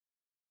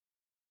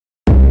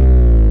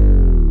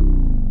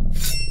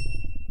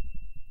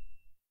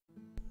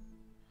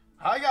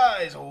Hi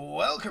guys,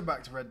 welcome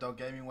back to Red Dog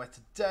Gaming, where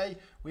today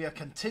we are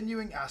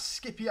continuing our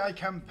Scipii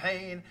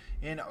campaign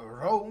in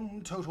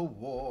Rome Total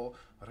War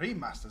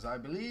Remastered, I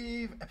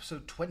believe,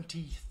 episode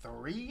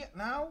 23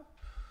 now.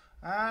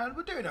 And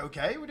we're doing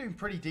okay, we're doing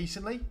pretty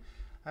decently.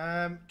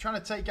 Trying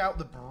to take out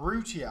the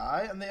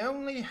Brutii, and they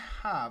only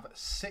have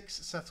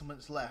 6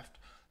 settlements left,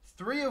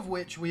 3 of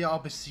which we are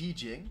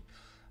besieging.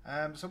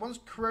 So once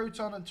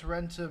Croton and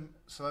Tarentum,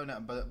 Salona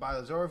and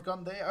Bylazora have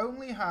gone, they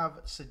only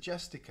have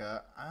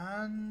Segestica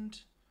and...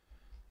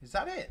 Is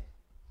that it?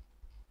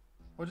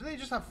 Or do they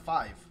just have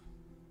 5?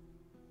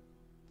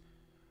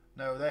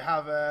 No, they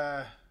have...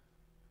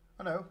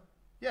 Oh no.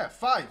 Yeah,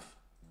 5.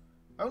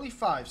 Only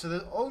 5. So they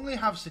only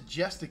have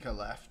Segestica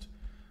left,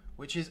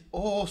 which is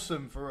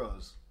awesome for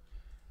us.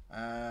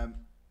 And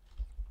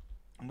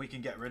we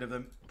can get rid of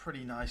them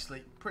pretty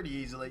nicely, pretty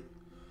easily.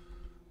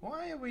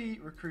 Why are we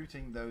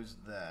recruiting those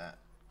there?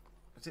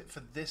 Is it for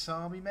this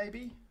army,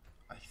 maybe?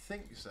 I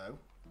think so.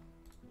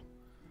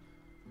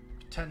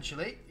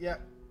 Potentially, yeah.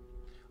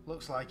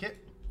 Looks like it.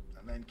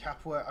 And then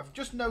Capua. I've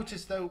just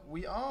noticed, though,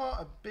 we are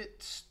a bit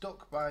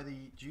stuck by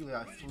the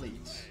Julii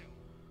fleets.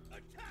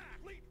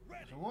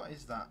 So what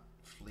is that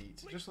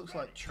fleet? It just looks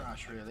like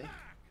trash, really.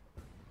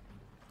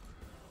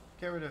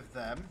 Get rid of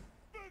them.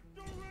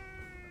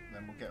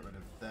 Then we'll get rid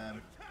of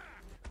them.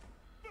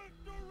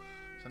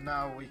 So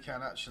now we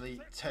can actually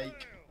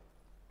take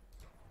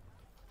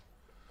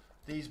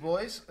these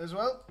boys as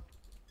well.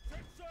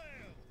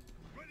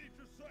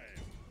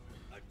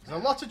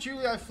 There's a lot of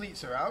Julii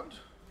fleets around.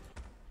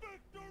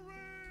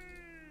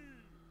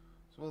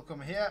 So we'll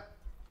come here.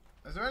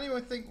 Is there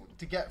anything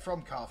to get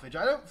from Carthage?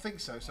 I don't think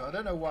so, so I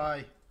don't know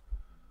why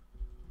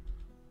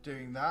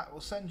doing that. We'll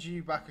send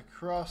you back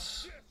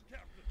across.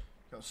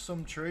 Got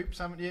some troops,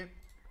 haven't you?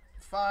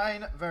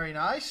 Fine, very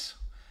nice.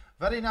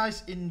 Very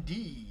nice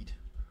indeed.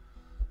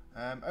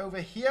 Over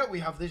here we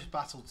have this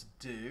battle to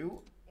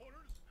do.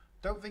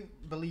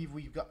 Don't believe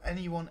we've got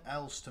anyone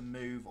else to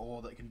move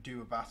or that can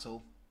do a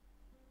battle.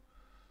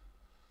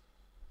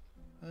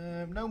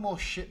 No more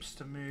ships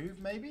to move,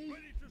 maybe?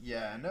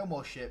 Yeah, no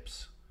more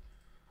ships.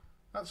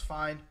 That's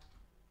fine.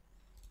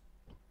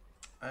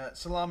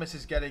 Salamis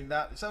is getting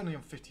that. It's only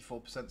on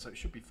 54%, so it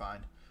should be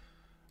fine.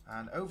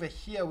 And over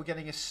here we're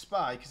getting a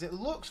spy, because it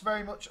looks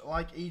very much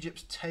like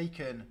Egypt's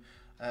taken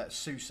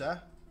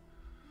Susa.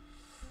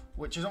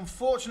 Which is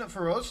unfortunate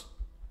for us.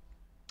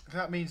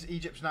 That means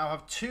Egypt now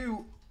have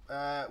 2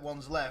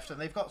 ones left,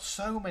 and they've got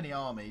so many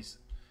armies.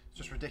 It's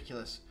just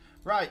ridiculous.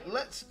 Right,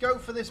 let's go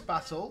for this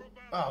battle.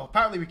 Oh,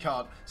 apparently we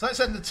can't. So let's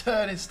end the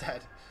turn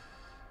instead.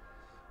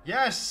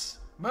 Yes,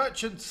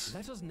 merchants.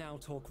 Let us now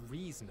talk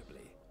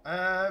reasonably.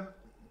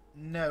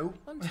 No.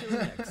 Until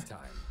next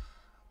time.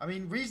 I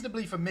mean,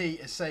 reasonably for me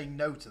is saying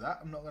no to that.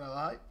 I'm not going to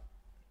lie.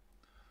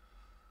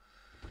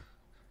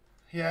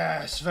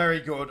 Yes, very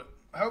good.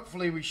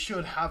 Hopefully we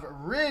should have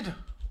rid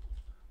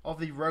of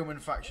the Roman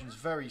factions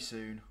very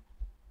soon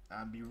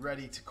and be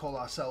ready to call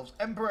ourselves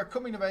Emperor.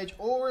 Coming of age,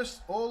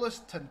 Aulus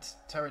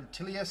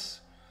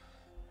Terentilius.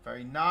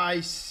 Very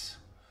nice.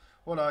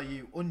 What are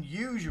you?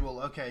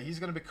 Unusual. Okay, he's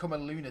going to become a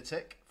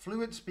lunatic.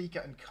 Fluent speaker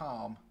and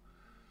calm.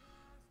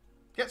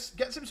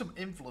 Gets him some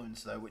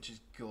influence though, which is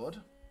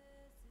good.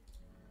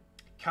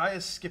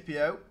 Caius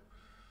Scipio.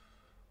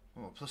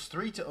 Oh,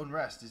 +3 to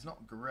unrest is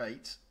not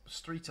great.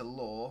 +3 to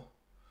law.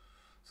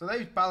 So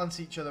they balance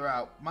each other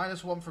out.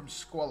 -1 from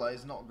squalor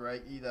is not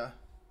great either.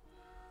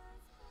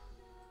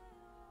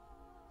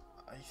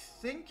 I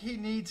think he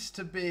needs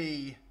to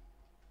be...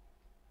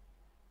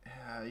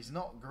 Yeah, he's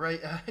not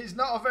great. He's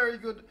not a very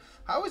good...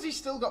 How has he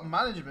still got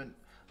management?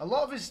 A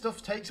lot of his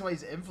stuff takes away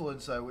his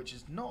influence though, which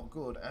is not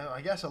good.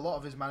 I guess a lot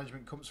of his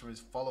management comes from his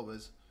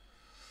followers.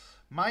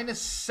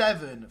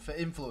 -7 for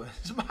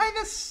influence.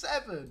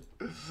 -7!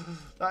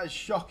 That is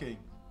shocking.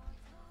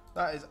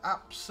 That is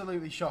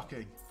absolutely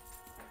shocking.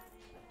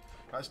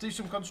 Let's do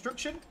some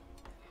construction.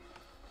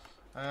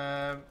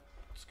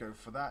 Let's go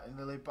for that in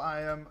the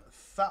Libium.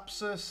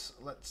 Thapsus.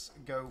 Let's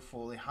go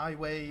for the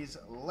highways.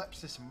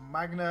 Lepsis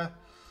Magna.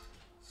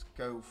 Let's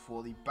go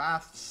for the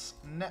baths.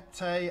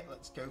 Nepte.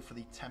 Let's go for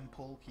the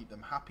temple. Keep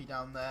them happy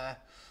down there.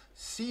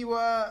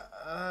 Siwa.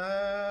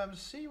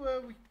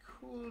 Siwa we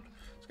could...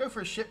 Let's go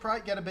for a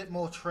shipwright. Get a bit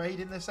more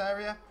trade in this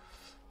area.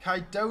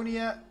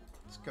 Kydonia.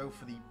 Let's go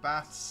for the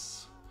baths.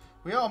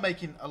 We are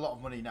making a lot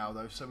of money now,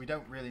 though, so we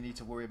don't really need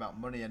to worry about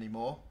money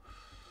anymore.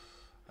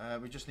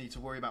 We just need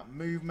to worry about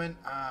movement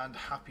and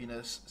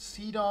happiness.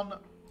 Sidon,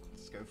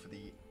 let's go for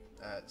the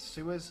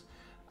sewers.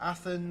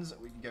 Athens,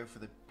 we can go for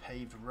the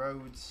paved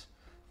roads.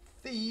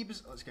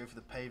 Thebes, let's go for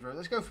the paved roads.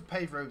 Let's go for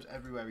paved roads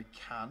everywhere we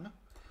can.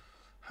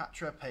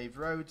 Hatra, paved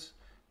roads.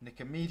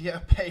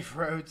 Nicomedia, paved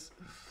roads.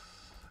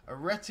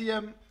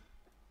 Arretium,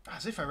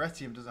 as if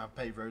Arretium doesn't have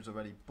paved roads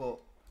already, but...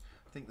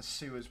 I think the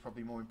sewer is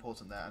probably more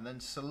important there. And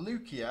then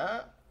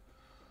Seleucia,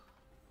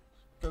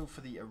 go for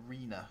the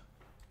arena.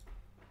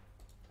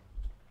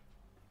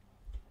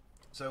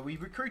 So we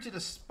recruited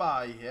a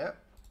spy here.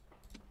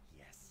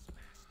 Yes,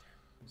 master.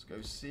 Let's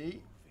go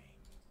see.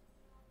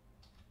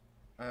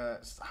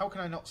 How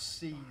can I not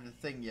see the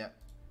thing yet?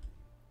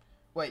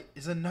 Wait,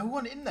 is there no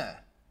one in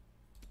there?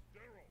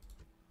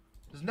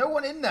 There's no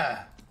one in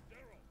there.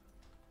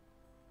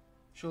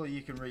 Surely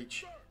you can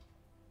reach.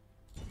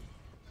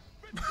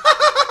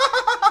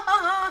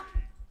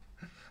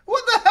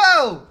 What the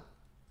hell?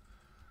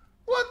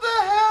 What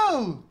the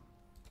hell?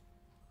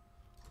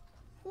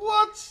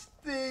 What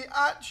the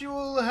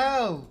actual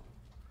hell?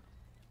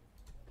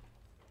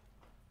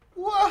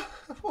 What?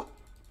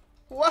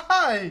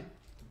 Why?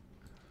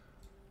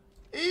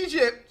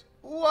 Egypt,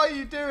 what are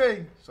you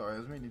doing? Sorry, I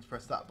was meaning to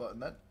press that button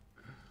then.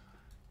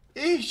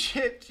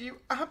 Egypt, you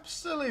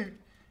absolute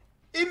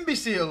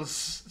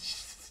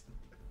imbeciles.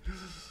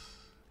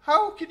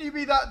 How can you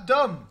be that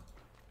dumb?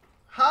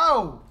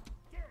 How?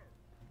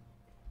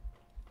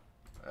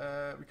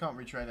 We can't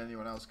retrain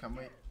anyone else, can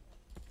we?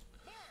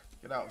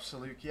 Get out of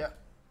Seleucia.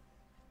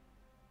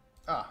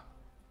 Ah.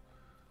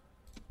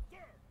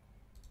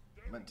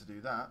 Meant to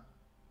do that.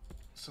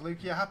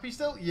 Seleucia happy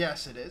still?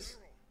 Yes, it is.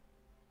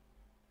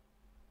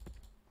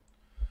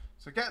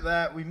 So get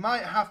there. We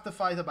might have to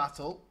fight a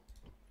battle.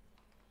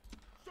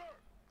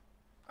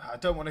 I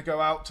don't want to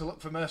go out to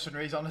look for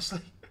mercenaries,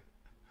 honestly.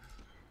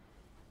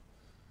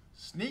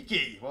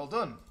 Sneaky. Well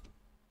done.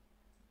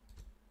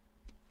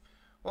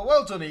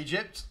 Well done,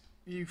 Egypt.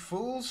 You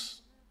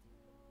fools.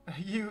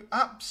 You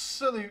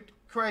absolute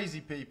crazy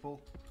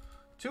people.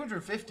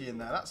 250 in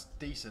there. That's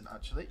decent,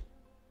 actually.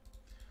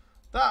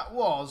 That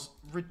was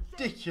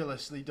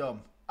ridiculously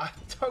dumb. I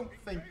don't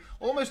think...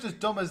 Almost as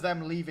dumb as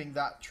them leaving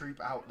that troop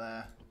out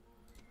there.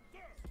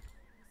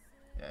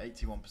 Yeah,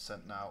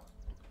 81% now.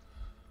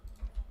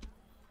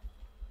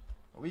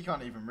 We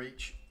can't even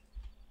reach.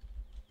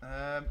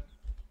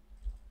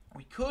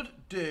 We could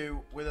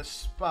do with a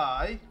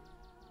spy.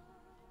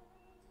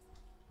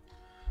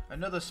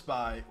 Another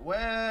spy.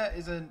 Where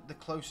is the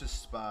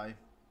closest spy?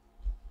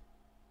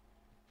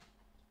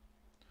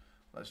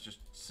 Let's just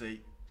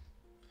see.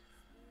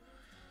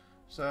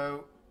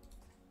 So,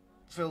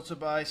 filter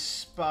by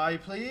spy,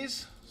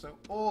 please. So,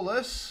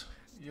 Aulus,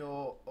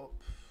 you're up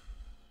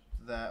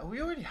there. Oh,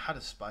 we already had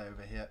a spy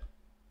over here.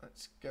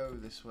 Let's go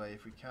this way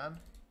if we can.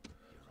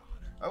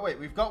 Oh, wait,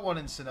 we've got one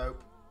in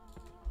Sinope.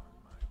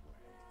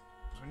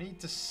 So we need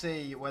to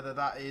see whether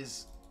that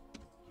is...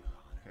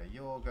 Okay,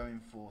 you're going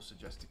for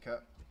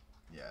Segestica.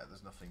 Yeah,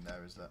 there's nothing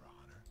there, is there?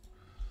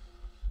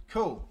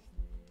 Cool.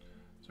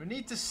 So we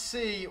need to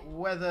see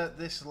whether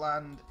this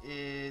land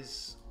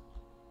is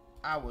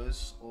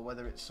ours or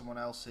whether it's someone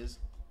else's.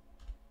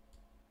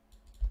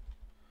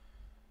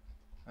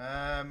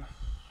 I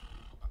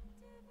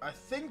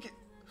think it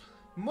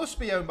must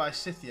be owned by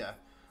Scythia.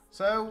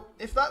 So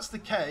if that's the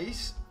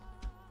case,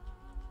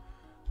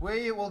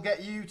 we will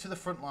get you to the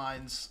front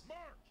lines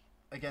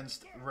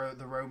against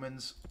the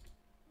Romans.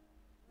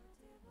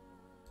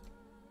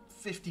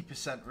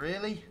 50%,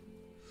 really?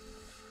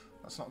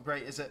 That's not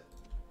great, is it?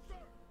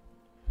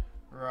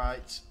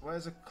 Right,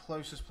 where's the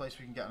closest place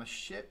we can get on a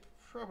ship?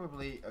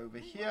 Probably over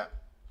here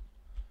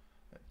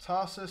at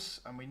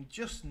Tarsus, and we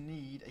just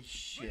need a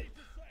ship.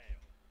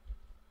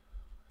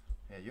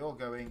 Yeah, you're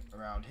going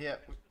around here.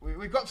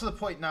 We've got to the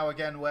point now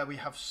again where we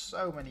have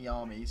so many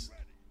armies.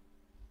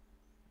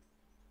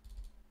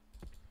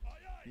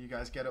 You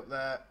guys get up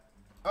there.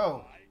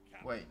 Oh,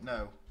 wait,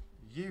 no.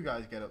 You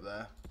guys get up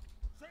there.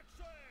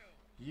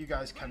 You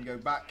guys can go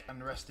back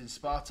and rest in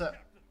Sparta.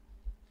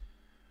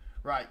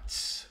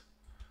 Right.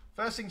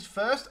 First things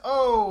first.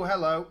 Oh,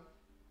 hello.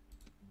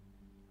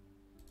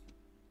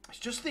 It's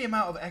just the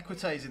amount of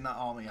equites in that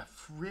army. I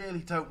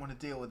really don't want to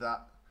deal with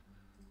that.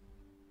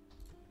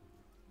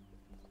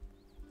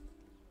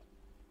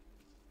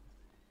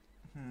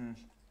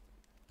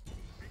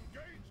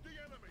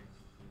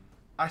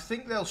 I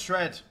think they'll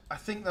shred. I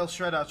think they'll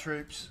shred our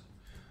troops.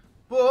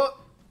 But,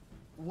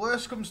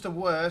 worst comes to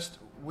worst,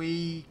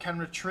 we can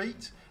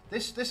retreat.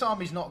 This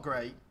army's not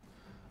great.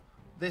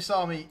 This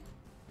army...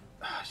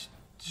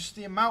 Just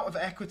the amount of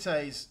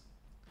equites.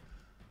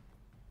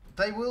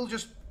 They will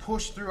just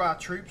push through our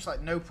troops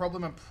like no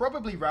problem and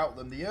probably rout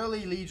them. The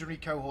early legionary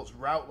cohorts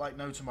rout like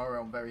no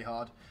tomorrow and very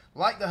hard.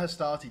 Like the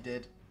Hastati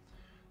did.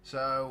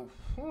 So,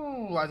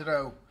 I don't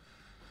know.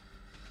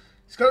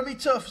 It's going to be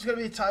tough. It's going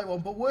to be a tight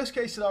one. But worst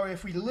case scenario,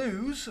 if we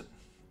lose,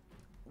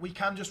 we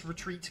can just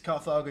retreat to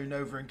Carthago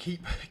Nova and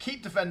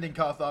keep defending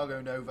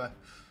Carthago Nova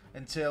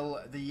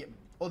until the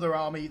other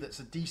army that's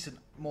a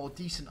more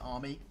decent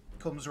army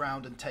comes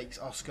around and takes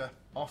Oscar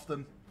off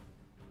them.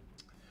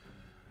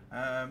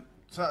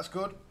 So that's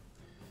good.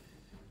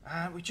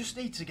 And we just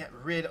need to get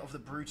rid of the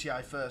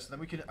Brutii first.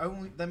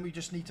 Then we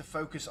just need to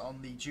focus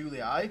on the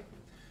Julii.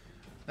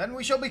 Then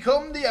we shall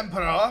become the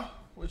Emperor,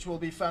 which will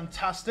be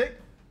fantastic.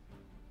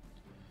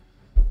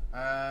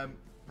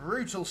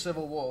 Brutal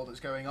civil war that's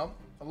going on.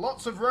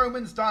 Lots of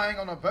Romans dying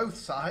on both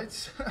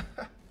sides.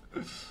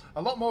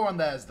 A lot more on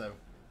theirs, though.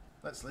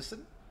 Let's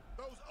listen.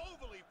 Those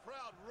overly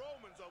proud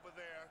Romans over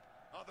there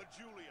are the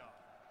Julii.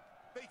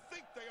 They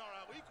think they are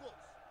our equals,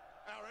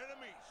 our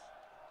enemies.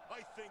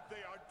 I think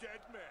they are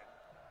dead men.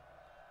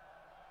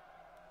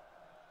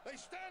 They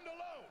stand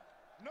alone.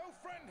 No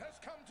friend has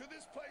come to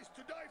this place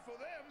to die for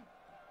them.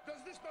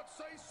 Does this not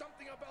say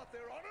something about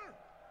their honor?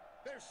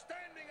 They're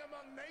standing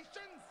among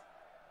nations.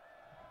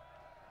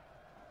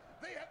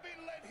 They have been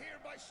led here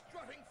by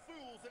strutting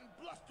fools and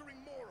blustering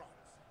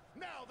morons.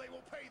 Now they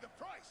will pay the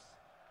price.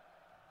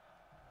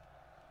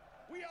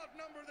 We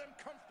outnumber them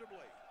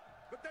comfortably,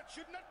 but that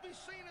should not be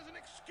seen as an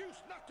excuse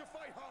not to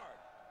fight hard.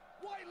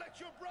 Why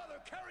let your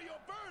brother carry your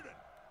burden?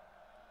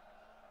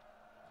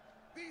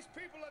 These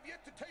people have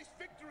yet to taste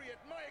victory at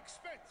my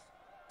expense.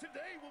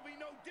 Today will be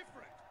no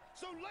different,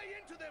 so lay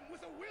into them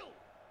with a will.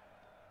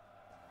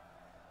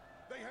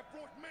 They have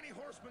brought many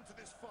horsemen to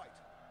this fight.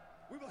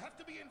 We will have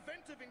to be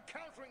inventive in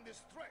countering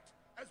this threat,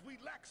 as we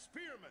lack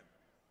spearmen.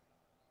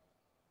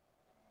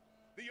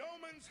 The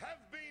omens have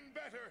been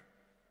better,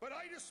 but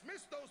I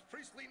dismiss those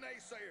priestly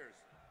naysayers.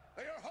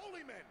 They are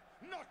holy men,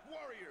 not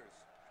warriors,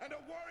 and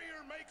a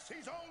warrior makes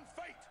his own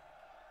fate.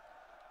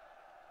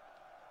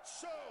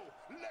 So,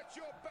 let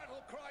your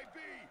battle cry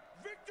be,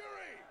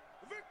 victory!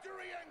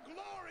 Victory and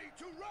glory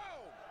to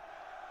Rome!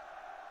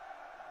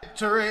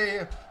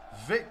 Victory!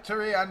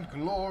 Victory and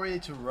glory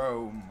to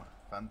Rome.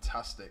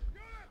 Fantastic.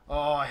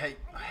 Oh, I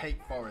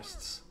hate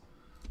forests.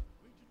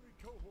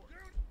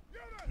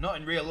 Not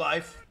in real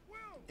life.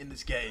 In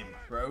this game,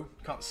 bro.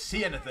 Can't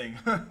see anything.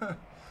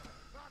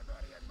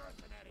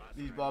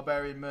 These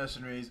barbarian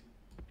mercenaries.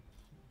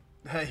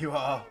 There you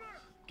are.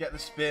 Get the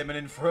spearmen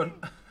in front.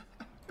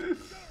 At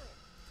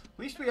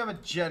least we have a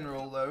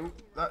general, though.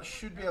 That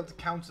should be able to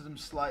counter them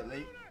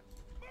slightly.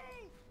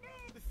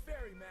 The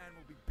ferryman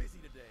will be busy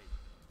today.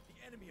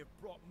 The enemy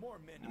have brought more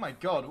men. Oh my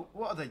god,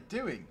 what are they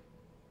doing?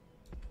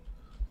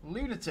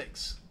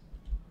 Lunatics.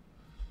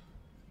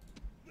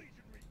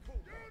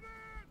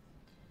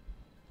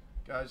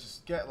 Guys,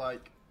 just get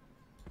like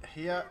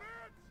here.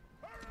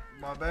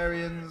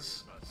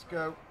 Barbarians, let's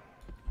go.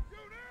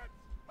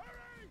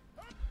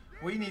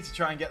 We need to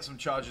try and get some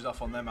charges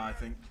off on them, I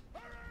think,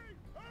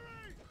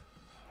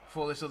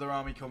 before this other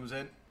army comes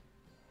in.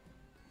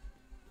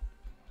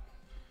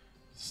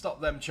 Stop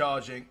them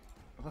charging.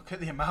 Look at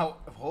the amount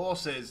of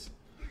horses.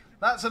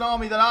 That's an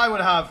army that I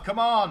would have. Come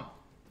on.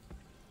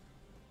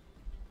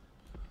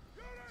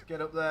 Let's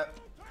get up there.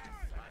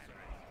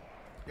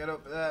 Get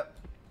up there.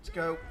 Let's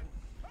go.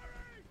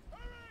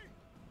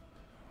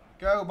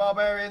 Go,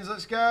 barbarians,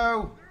 let's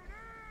go.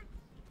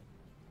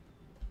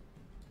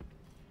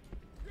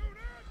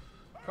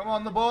 Come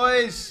on, the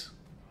boys.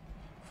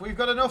 If we've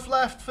got enough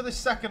left for this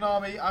second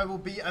army, I will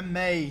be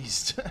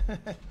amazed.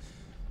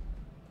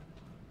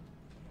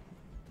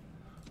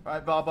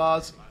 Right,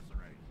 barbars.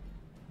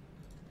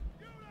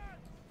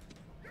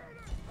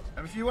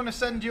 And if you want to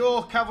send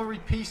your cavalry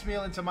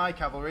piecemeal into my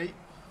cavalry,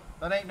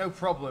 that ain't no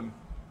problem.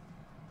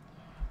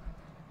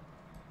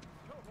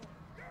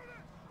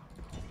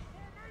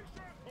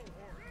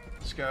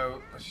 Let's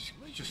go. Let's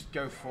just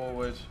go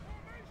forward.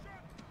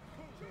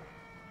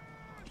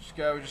 Just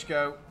go, just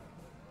go.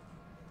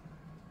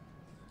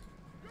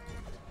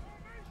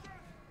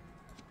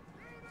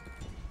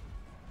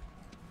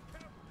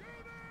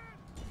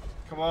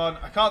 Come on,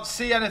 I can't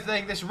see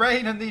anything. This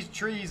rain and these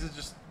trees are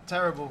just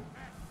terrible.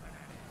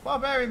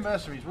 Barbarian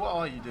mercenaries, what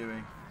are you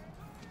doing?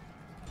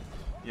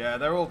 Yeah,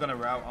 they're all going to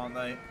rout, aren't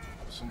they?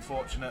 It's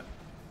unfortunate.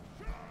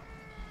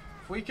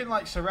 If we can,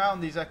 like,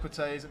 surround these equites,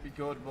 it'd be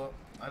good, but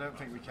I don't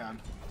think we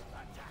can.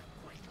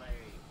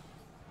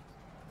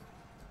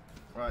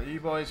 Right, you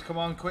boys, come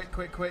on, quick,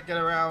 quick, quick, get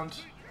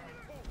around.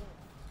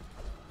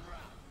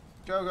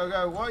 Go, go,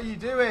 go. What are you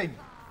doing?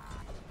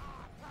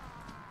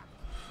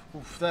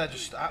 Oof, they're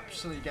just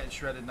absolutely getting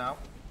shredded now.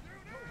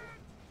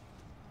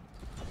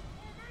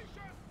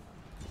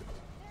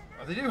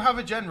 Oh, they do have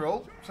a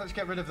general, so let's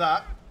get rid of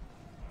that.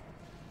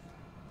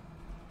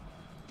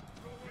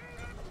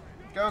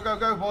 Go, go,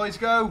 go, boys,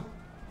 go.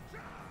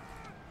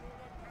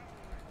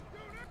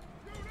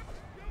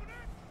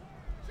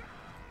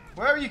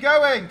 Where are you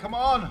going? Come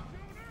on.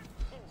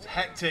 It's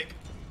hectic.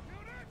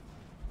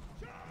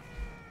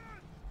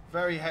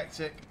 Very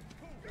hectic.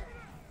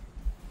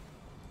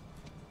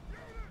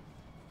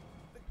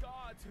 The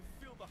gods have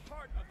filled the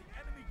heart of the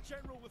enemy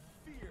general with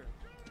fear.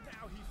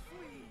 Now he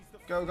flees the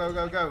Go, go,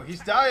 go, go. He's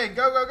dying.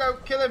 Go, go, go.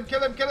 Kill him,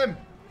 kill him, kill him.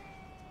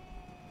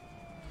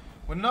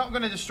 We're not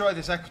going to destroy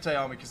this Equite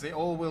army because they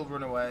all will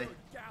run away.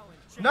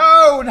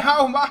 No,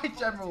 now my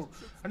general.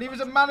 And he was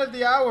a man of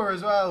the hour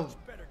as well.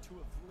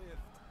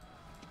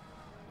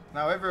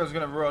 Now everyone's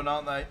going to run,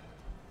 aren't they?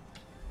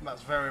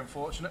 That's very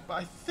unfortunate. But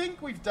I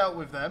think we've dealt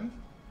with them.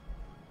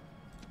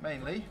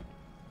 Mainly.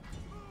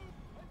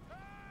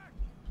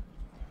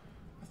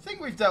 I think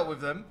we've dealt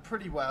with them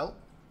pretty well.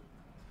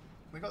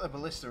 We've got the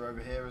ballista over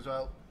here as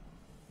well.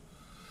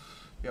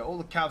 Yeah, all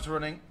the cavs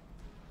running.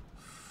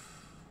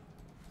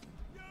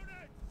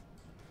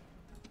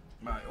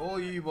 Right, all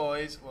you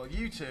boys, well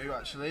you two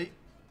actually,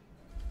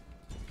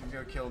 can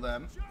go kill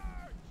them.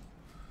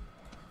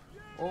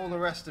 All the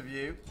rest of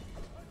you,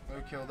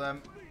 go kill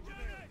them.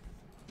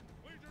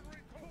 You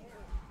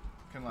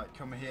can like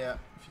come here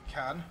if you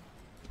can.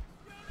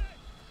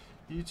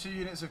 You 2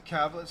 units of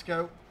cav, let's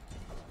go.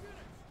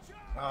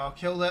 Oh,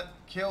 kill that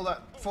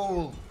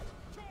fool.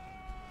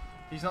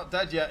 He's not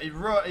dead yet. He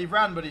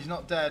ran, but he's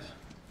not dead.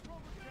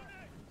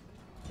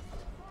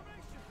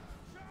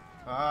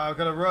 Ah, I've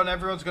got to run.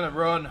 Everyone's going to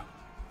run.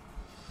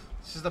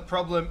 This is the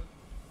problem.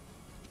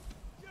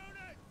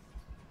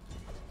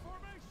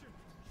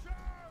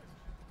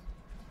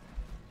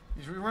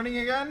 Is he running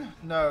again?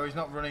 No, he's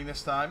not running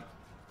this time.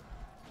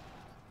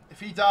 If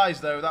he dies,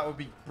 though, that would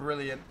be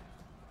brilliant.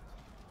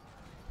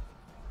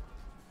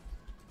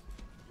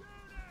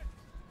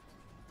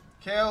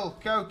 Kill!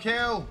 Go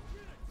kill!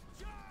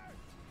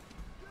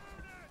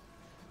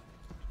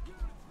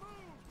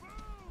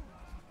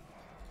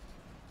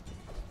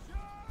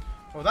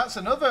 Oh, that's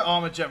another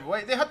armored general.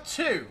 Wait, they had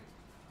two.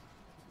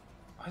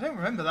 I don't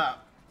remember that.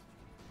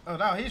 Oh,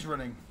 now he's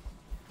running.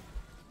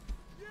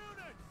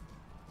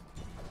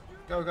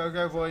 Go, go,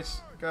 go,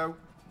 boys. Go.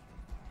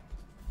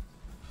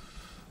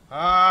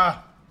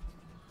 Ah!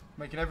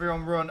 Making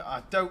everyone run.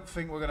 I don't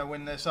think we're going to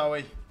win this, are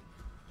we?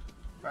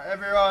 Right,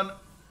 everyone.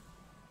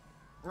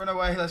 Run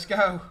away. Let's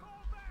go.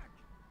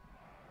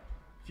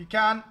 If you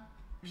can.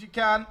 If you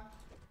can.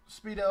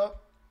 Speed it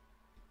up.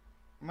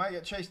 Might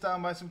get chased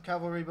down by some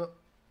cavalry, but...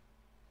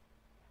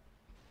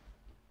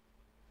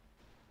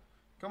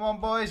 Come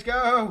on, boys.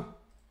 Go!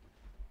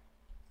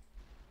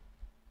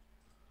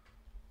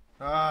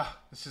 Ah,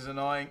 this is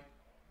annoying.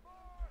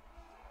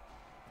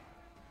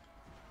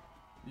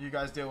 You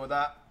guys deal with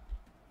that.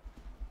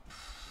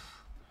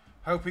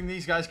 Hoping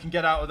these guys can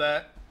get out of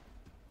there.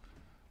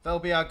 They'll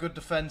be our good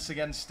defense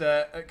against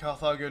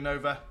Carthago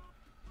Nova.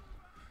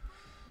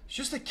 It's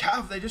just a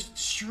cav. They just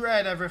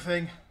shred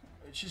everything.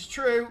 Which is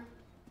true.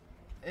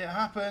 It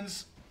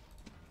happens.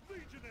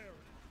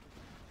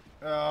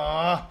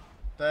 Ah,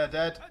 they're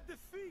dead.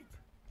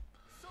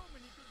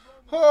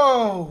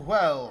 Oh,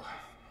 well.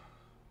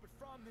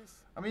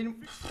 I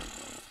mean,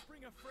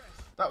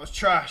 that was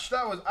trash.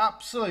 That was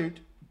absolute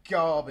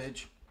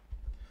garbage.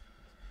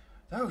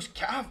 Those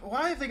cav.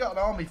 Why have they got an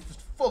army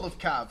full of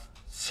cav?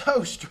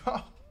 So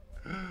strong.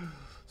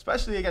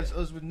 Especially against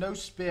us with no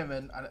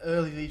spearmen and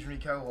early legionary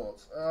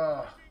cohorts.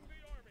 Oh,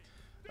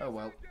 oh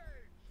well.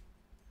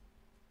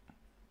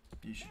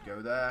 You should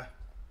go there.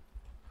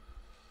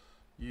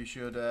 You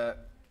should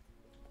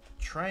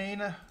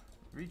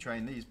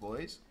retrain these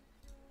boys.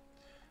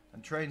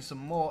 And train some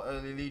more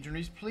early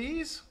legionaries,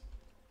 please.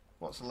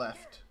 What's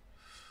left?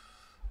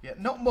 Yeah,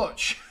 not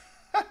much.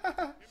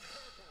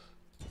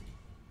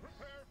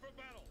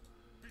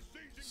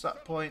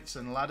 Sat points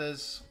and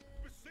ladders.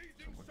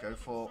 We'll go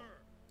for.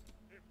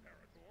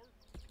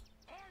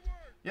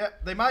 Yeah,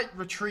 they might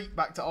retreat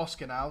back to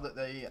Oscar now that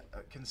they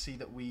can see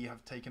that we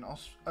have taken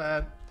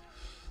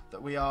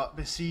that we are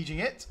besieging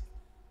it,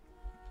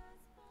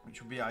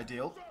 which would be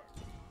ideal.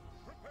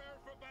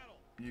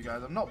 You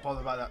guys, I'm not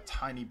bothered by that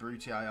tiny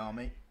Brutii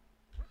army.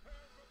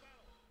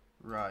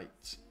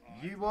 Right,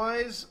 you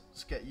boys,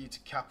 let's get you to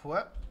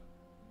Capua.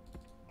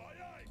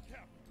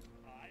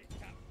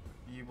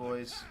 You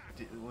boys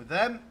deal with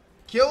them.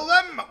 Kill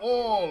them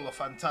all!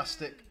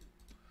 Fantastic.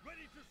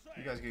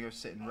 You guys are going to go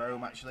sit in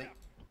Rome, actually.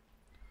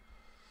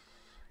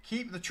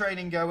 Keep the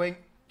training going.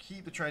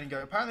 Keep the training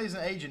going. Apparently there's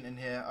an agent in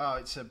here. Oh,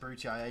 it's a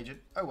Brutii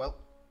agent. Oh, well.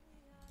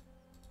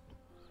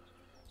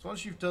 So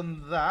once you've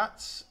done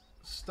that,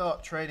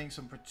 start training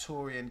some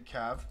Praetorian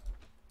Cav.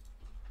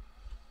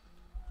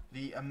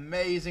 The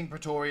amazing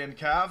Praetorian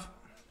Cav.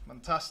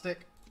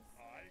 Fantastic.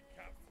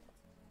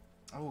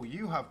 Oh,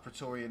 you have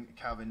Praetorian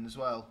Cav in as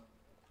well.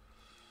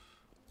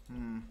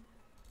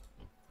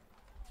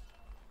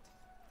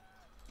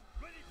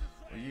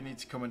 Well, you need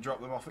to come and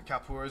drop them off at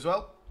Capua as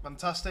well.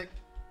 Fantastic.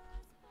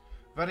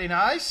 Very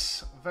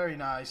nice. Very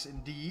nice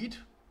indeed.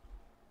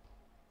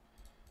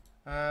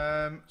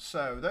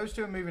 So, those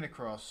two are moving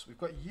across. We've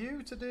got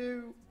you to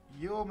do.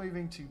 You're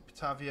moving to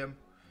Patavium.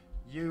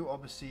 You are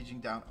besieging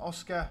down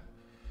Oscar.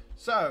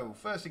 So,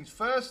 first things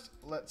first.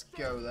 Let's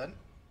go then.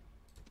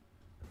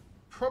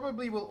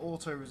 Probably will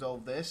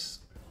auto-resolve this.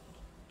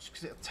 Just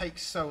because it'll take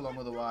so long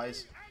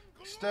otherwise.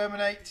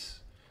 Exterminate.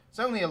 It's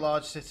only a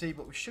large city,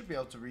 but we should be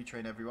able to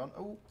retrain everyone.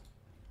 Oh.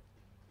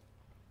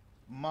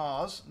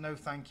 Mars. No,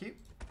 thank you.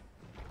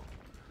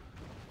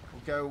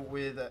 We'll go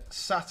with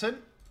Saturn.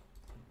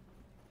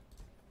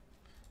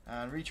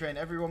 And retrain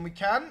everyone we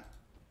can.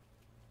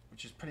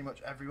 Which is pretty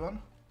much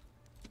everyone.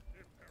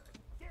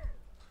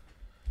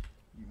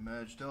 You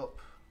merged up.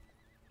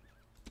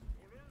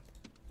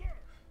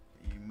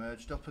 You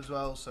merged up as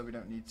well, so we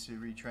don't need to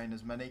retrain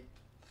as many.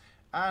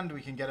 And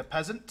we can get a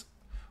peasant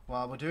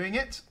while we're doing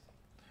it.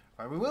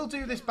 Right, we will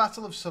do this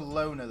Battle of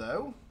Salona,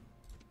 though.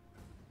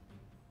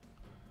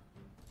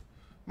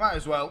 Might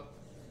as well.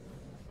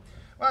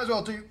 Might as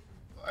well do...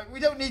 We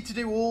don't need to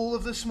do all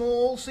of the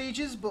small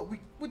sieges, but we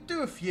would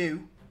do a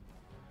few.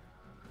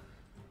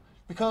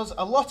 Because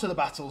a lot of the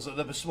battles are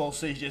the small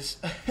sieges.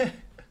 And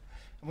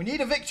we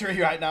need a victory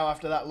right now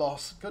after that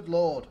loss. Good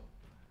lord.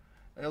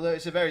 Although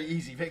it's a very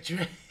easy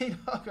victory,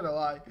 not gonna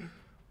lie.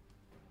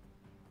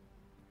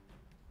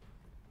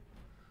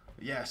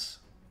 But yes,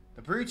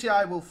 the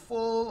Brutii will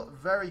fall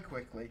very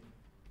quickly.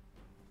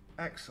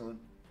 Excellent.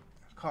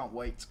 Can't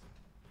wait.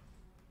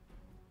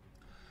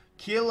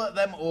 Kill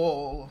them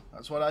all.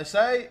 That's what I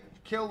say.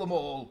 Kill them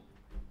all.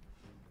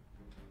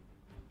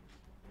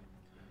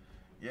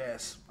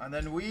 Yes, and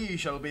then we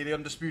shall be the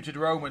undisputed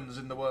Romans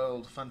in the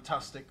world.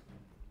 Fantastic.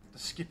 The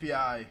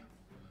Scipii.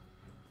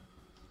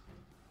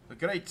 The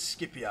great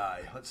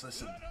Scipii. Let's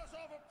listen. Let us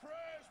offer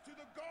prayers to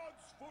the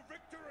gods for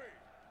victory,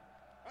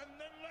 and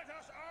then let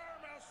us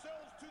arm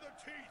ourselves to the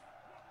teeth,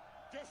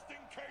 just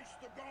in case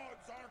the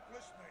gods aren't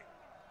listening.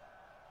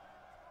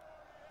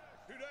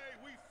 Today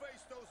we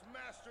face those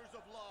masters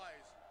of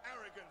lies,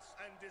 arrogance,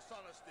 and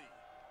dishonesty,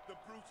 the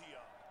Brutii.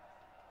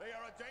 They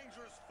are a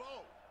dangerous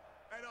foe,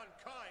 and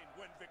unkind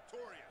when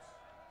victorious.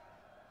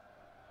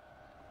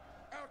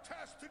 Our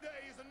task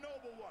today is a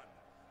noble one,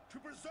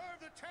 to preserve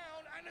the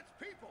town and its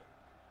people.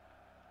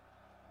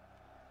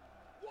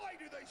 Why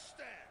do they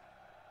stand?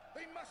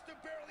 They muster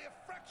barely a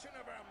fraction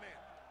of our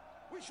men.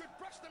 We should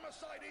brush them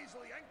aside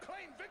easily and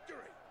claim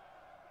victory.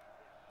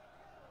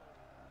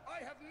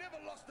 I have never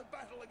lost a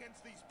battle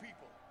against these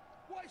people.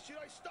 Why should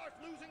I start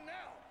losing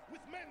now,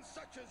 with men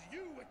such as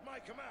you at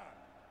my command?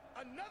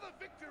 Another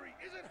victory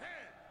is at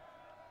hand.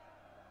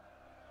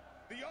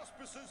 The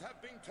auspices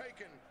have been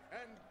taken,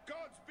 and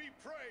gods be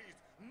praised,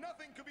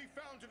 nothing can be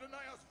found to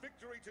deny us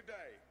victory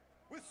today.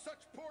 With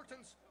such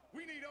portents,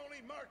 we need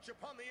only march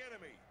upon the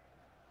enemy.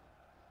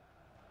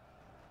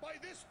 By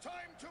this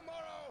time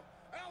tomorrow,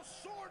 our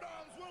sword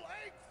arms will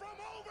ache from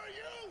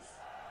overuse!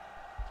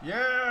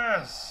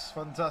 Yes!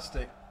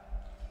 Fantastic.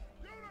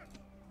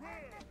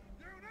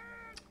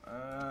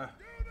 I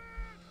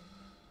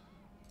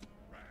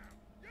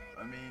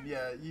mean,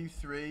 yeah, you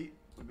three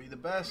would be the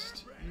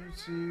best. You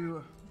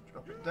two,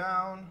 drop it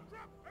down.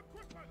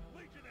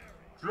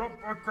 Drop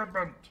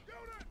equipment.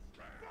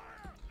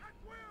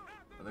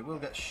 But they will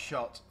get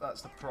shot.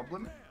 That's the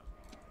problem.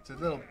 It's a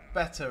little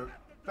better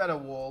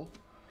wall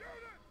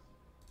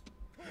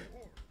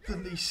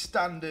than the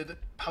standard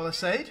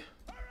palisade.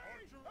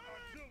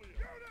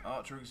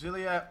 Archer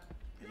auxilia,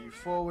 get you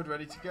forward,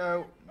 ready to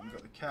go. We've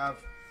got the cav.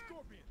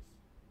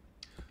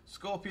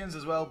 Scorpions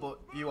as well, but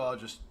you are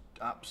just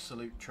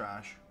absolute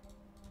trash.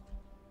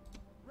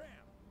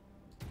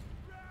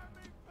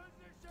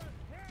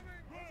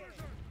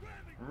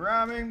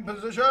 Ramming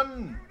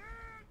position.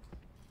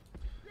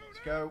 Let's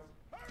go.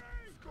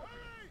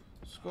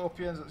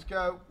 Scorpions, let's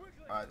go.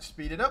 Alright,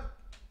 speed it up.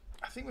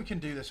 I think we can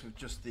do this with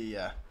just the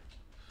I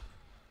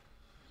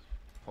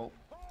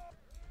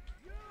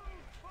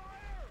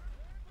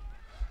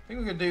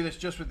think we can do this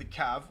just with the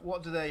cav.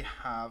 What do they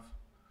have?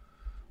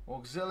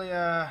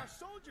 Auxilia,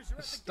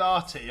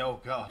 Astarte, oh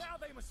god.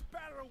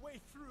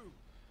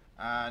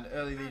 And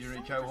early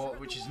legionary cohort,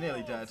 which is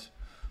nearly dead.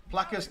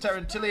 Placus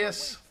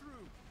Terentilius.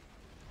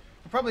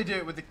 We'll probably do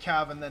it with the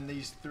cav and then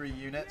these 3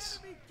 units.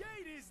 The enemy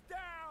gate is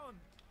down.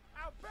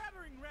 Our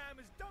battering ram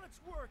has done its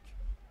work.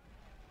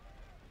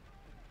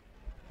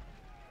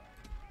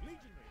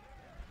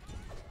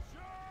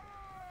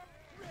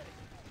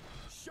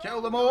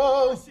 Kill them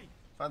all!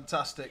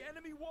 Fantastic. The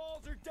enemy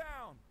walls are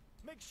down.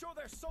 Make sure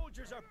their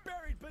soldiers are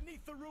buried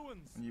beneath the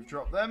ruins. And you've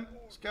dropped them.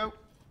 Let's go.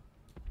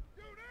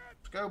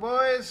 Let's go,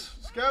 boys.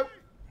 Let's go.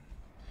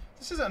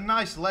 This is a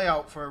nice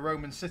layout for a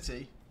Roman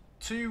city.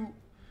 2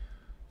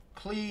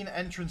 clean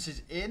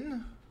entrances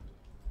in.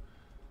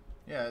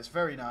 Yeah, it's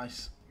very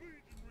nice.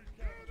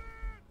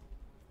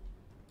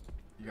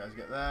 You guys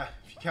get there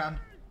if you can.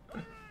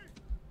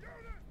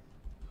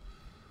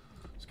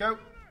 Let's go.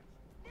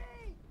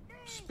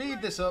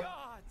 Speed this up.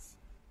 Gods.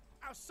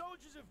 Our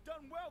soldiers have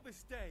done well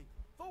this day.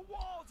 The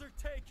walls are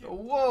taken. The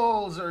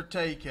walls are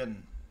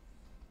taken.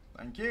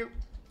 Thank you.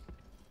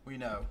 We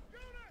know.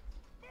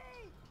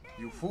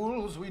 You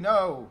fools, we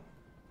know.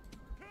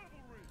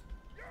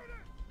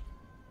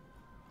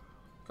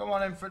 Come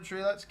on,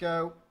 infantry, let's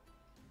go.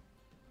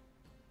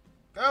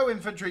 Go,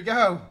 infantry,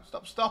 go.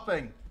 Stop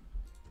stopping.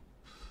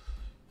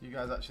 You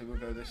guys actually will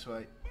go this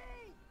way.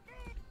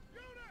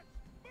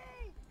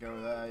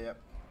 Go there,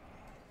 yep.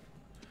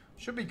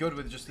 Should be good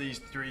with just these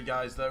 3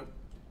 guys, though.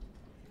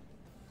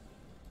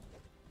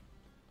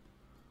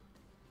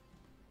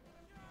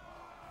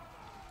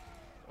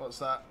 What's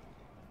that?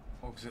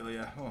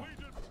 Auxilia. Oh.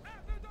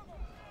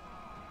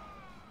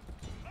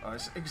 Oh,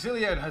 it's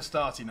Auxilia and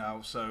Hastati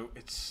now, so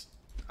it's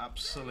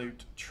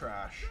absolute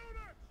trash.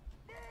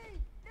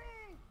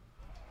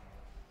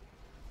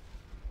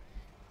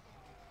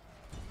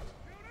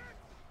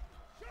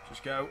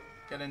 Just go.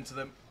 Get into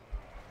them.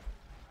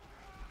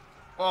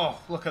 Oh,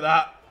 look at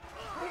that.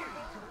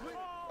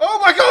 Oh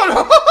my god!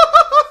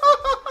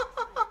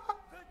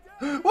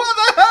 What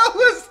the hell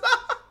was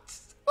that?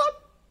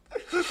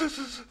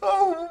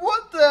 Oh,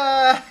 what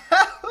the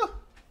hell?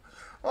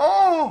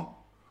 Oh!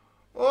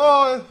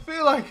 Oh, I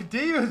feel like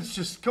demons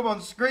just come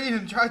on screen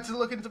and try to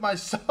look into my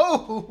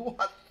soul.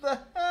 What the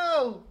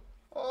hell?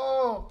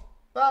 Oh,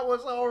 that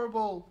was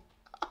horrible.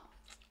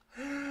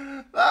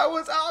 That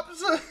was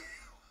absolute.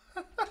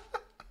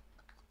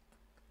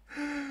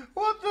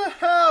 What the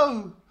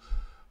hell?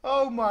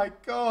 Oh my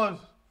god.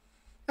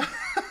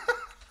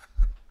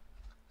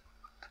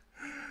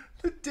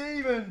 The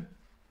demon.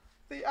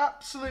 The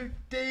absolute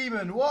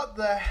demon. What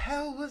the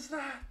hell was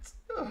that?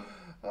 Oh,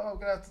 I'm going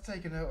to have to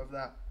take a note of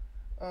that.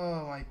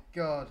 Oh my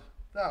god.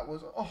 That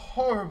was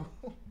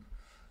horrible.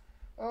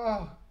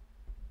 Oh.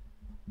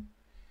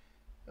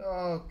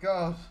 Oh,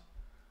 God.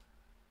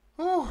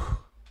 Whew.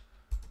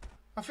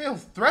 I feel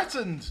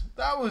threatened.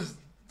 That was...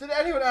 Did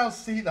anyone else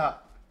see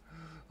that?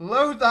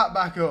 Load that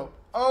back up.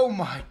 Oh,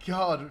 my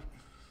God.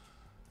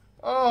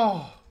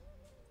 Oh.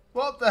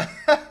 What the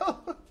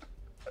hell?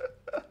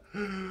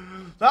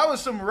 That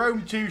was some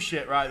Rome 2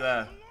 shit right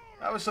there.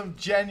 That was some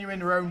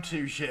genuine Rome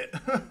 2 shit.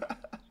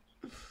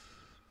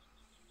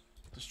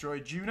 Destroy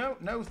Juno?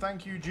 No,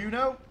 thank you,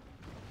 Juno.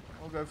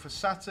 We'll go for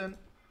Saturn.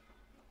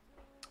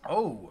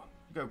 Oh,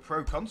 we'll go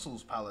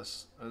Proconsul's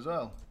Palace as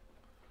well.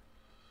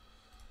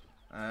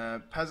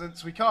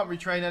 Peasants, we can't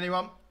retrain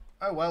anyone.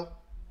 Oh, well.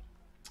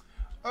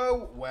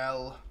 Oh,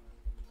 well.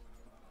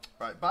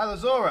 Right,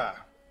 Bylazora.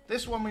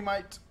 This one we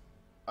might...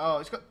 Oh,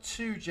 it's got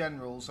 2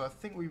 generals, so I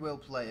think we will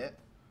play it.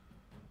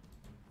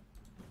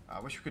 I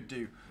wish we could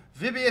do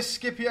Vibius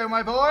Scipio,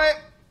 my boy.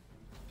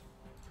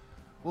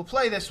 We'll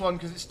play this one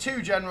because it's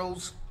 2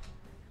 generals.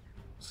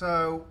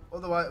 So,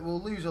 otherwise we'll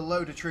lose a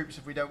load of troops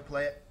if we don't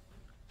play it.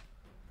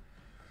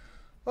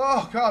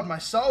 Oh, God, my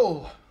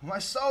soul. My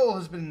soul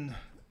has been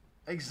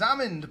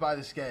examined by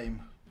this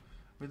game.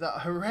 With that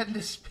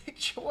horrendous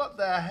picture. What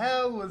the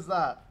hell was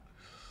that?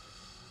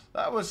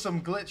 That was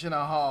some glitch and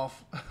a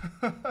half.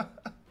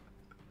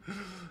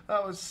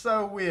 That was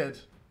so weird.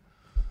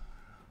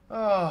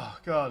 Oh,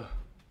 God.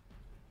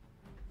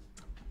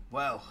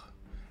 Well,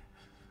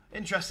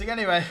 interesting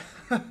anyway.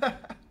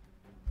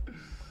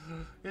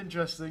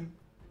 Interesting.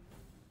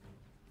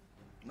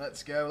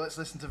 Let's go. Let's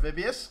listen to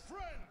Vibius.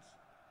 Friends,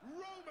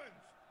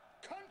 Romans,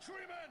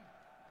 countrymen,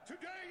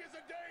 today is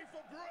a day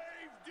for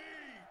brave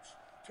deeds.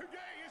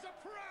 Today is a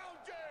proud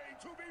day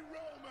to be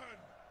Roman.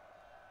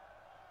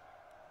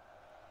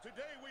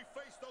 Today we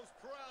face those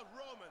proud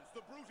Romans,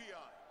 the Brutii.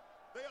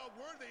 They are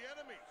worthy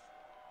enemies,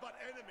 but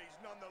enemies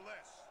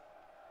nonetheless.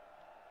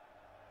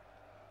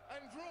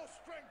 And draw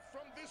strength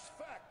from this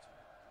fact.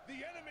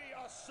 The enemy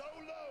are so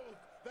loath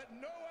that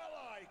no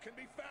ally can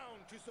be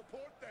found to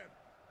support them.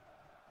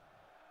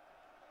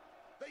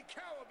 They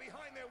cower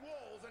behind their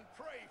walls and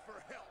pray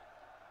for help.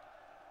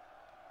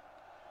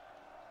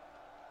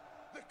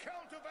 The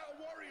count of our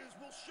warriors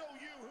will show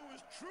you who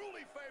is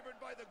truly favored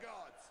by the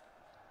gods.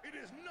 It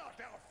is not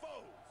our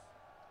foes.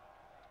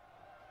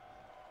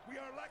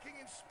 We are lacking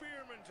in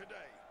spearmen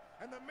today,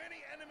 and the many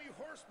enemy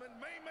horsemen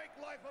may make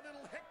life a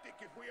little hectic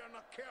if we are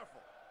not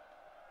careful.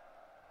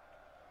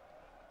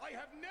 I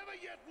have never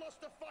yet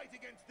lost a fight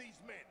against these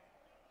men.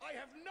 I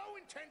have no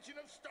intention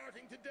of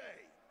starting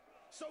today.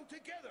 So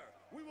together,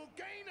 we will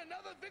gain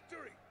another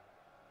victory.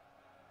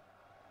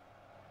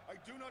 I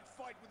do not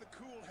fight with a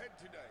cool head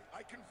today.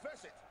 I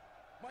confess it.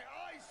 My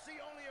eyes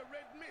see only a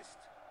red mist.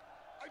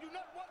 I do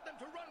not want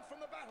them to run from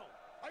the battle.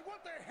 I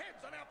want their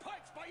heads on our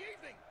pikes by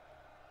evening.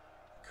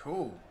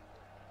 Cool.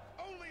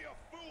 Only a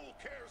fool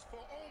cares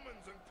for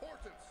omens and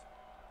portents,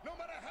 no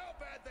matter how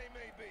bad they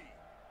may be.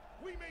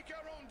 We make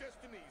our own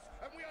destinies,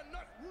 and we are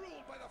not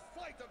ruled by the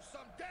flight of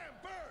some damn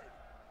bird.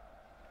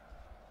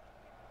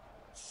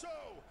 So,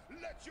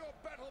 let your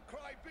battle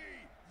cry be,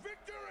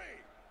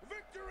 victory!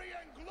 Victory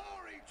and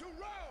glory to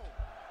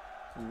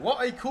Rome!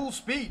 What a cool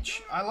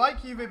speech. I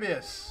like you,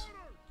 Vibius.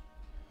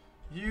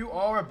 You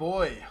are a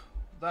boy.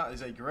 That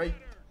is a great,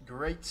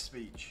 great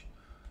speech.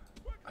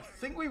 I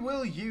think we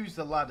will use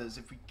the ladders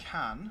if we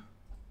can.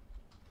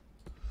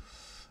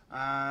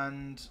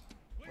 And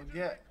we'll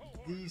get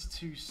these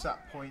 2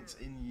 sat points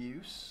in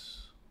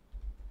use.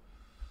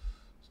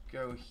 Let's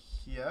go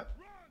here.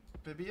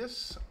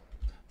 Vibius.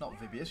 Not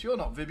Vibius. You're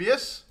not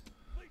Vibius.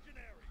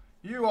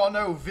 You are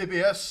no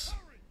Vibius.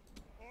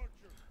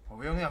 Well,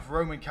 we only have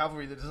Roman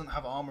cavalry that doesn't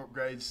have armor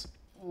upgrades.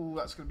 Ooh,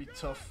 that's going to be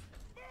tough.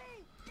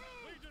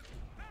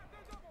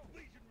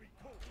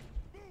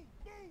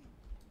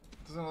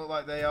 Doesn't look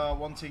like they are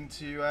wanting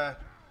to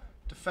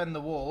defend the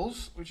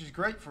walls, which is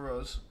great for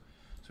us.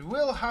 So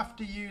we'll have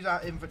to use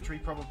our infantry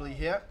probably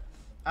here,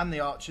 and the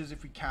archers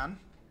if we can.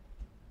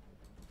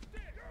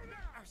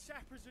 Our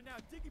sappers are now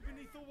digging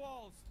beneath the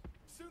walls.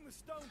 Soon the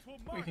stones will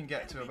mark. We can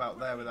get to about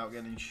there without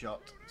getting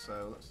shot,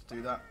 so let's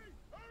do that.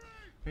 Are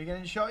we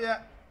getting shot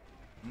yet?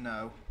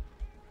 No.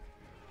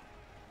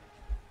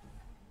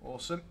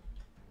 Awesome.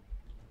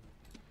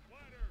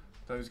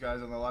 Those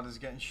guys on the ladders are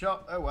getting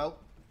shot. Oh well.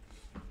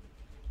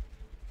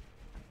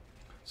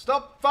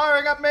 Stop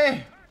firing at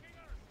me!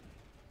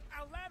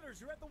 Our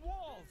ladders are at the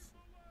walls.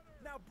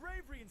 Now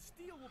bravery and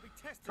steel will be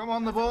tested. Come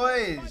on, the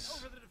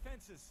boys. Over the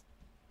defenses.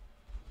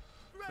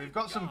 So we've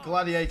got some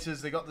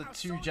gladiators. They got the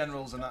 2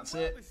 generals, and that's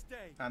it.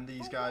 And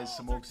these guys,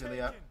 some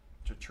auxilia,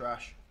 which are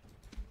trash.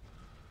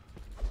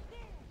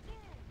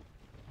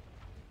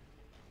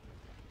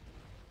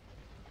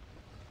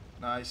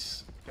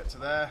 Nice. Get to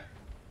there.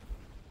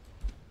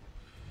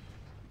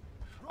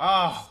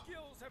 Ah. Oh,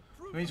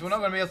 means we're not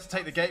going to be able to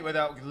take the gate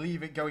without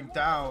leave it going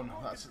down.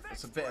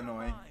 That's a bit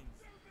annoying.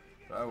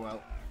 But oh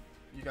well.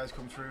 You guys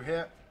come through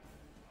here.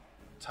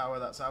 Tower,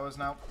 that's ours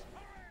now.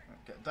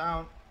 Get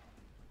down.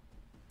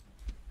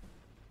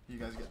 You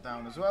guys get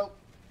down as well.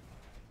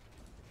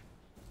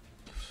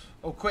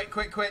 Oh, quick,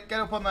 quick, quick. Get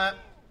up on there.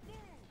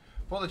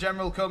 Before the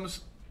general comes.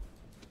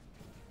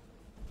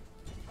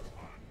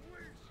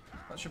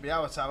 That should be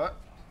our tower.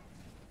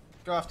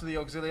 Go after the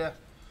auxiliary.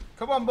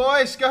 Come on,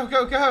 boys. Go,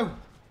 go, go.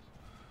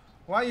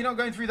 Why are you not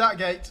going through that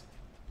gate?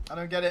 I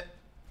don't get it.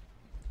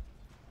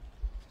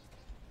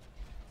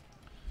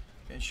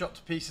 Getting shot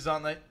to pieces,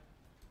 aren't they?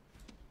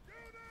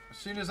 As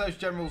soon as those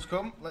generals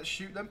come, let's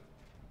shoot them.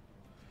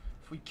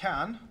 If we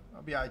can,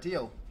 that'll be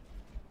ideal.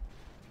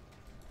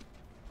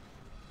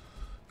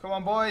 Come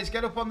on, boys.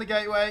 Get up on the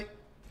gateway.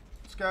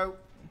 Let's go.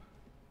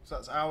 So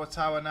that's our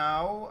tower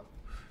now.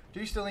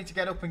 Do still need to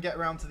get up and get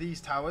around to these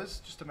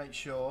towers, just to make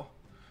sure.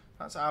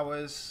 That's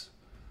ours.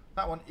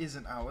 That one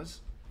isn't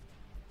ours.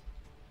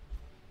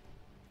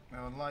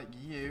 I would like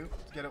you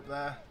to get up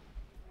there.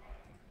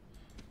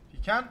 If you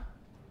can.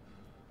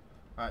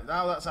 Right,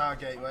 now that's our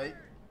gateway.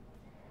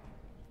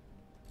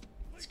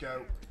 Let's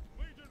go.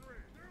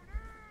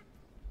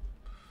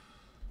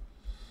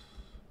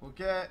 We'll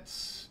get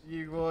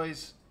you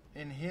boys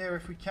in here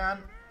if we can.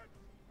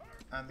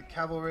 And the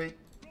cavalry.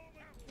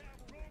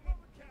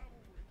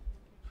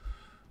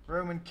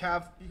 Roman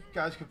cav, you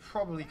guys could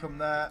probably come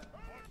there.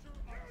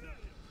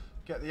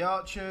 Get the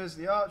archers.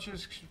 The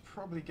archers should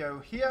probably go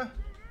here.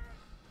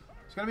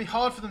 It's going to be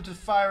hard for them to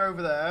fire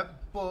over there,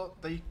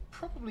 but they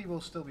probably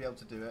will still be able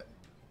to do it.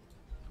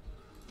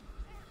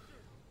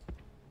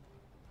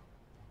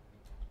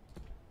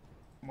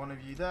 One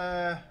of you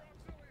there.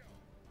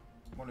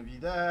 One of you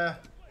there.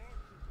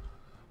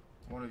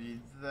 One of you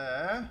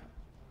there.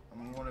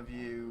 And one of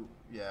you,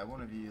 yeah,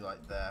 one of you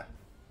like there.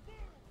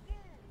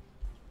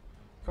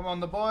 Come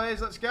on, the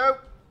boys, let's go.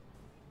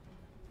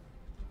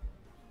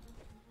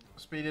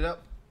 Speed it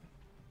up.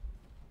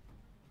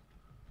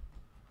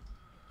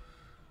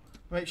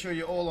 Make sure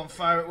you're all on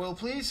fire at will,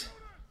 please.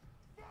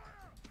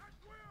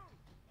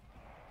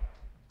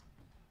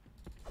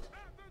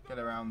 Get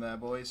around there,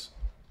 boys.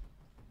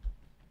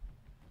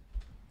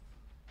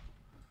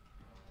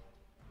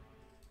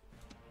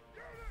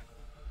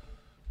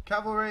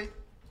 Cavalry,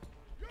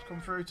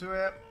 come through to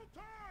it.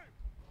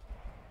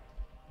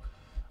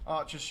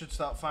 Archers should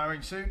start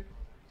firing soon.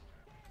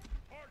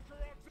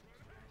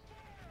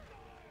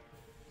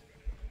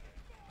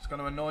 It's going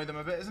to annoy them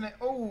a bit, isn't it?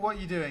 Oh, what are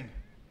you doing?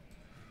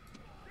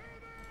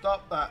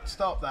 Stop that.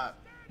 Stop that.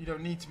 You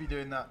don't need to be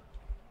doing that.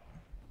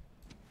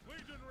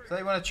 If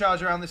they want to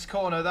charge around this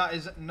corner, that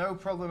is no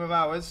problem of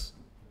ours.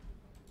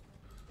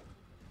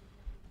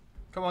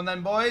 Come on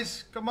then,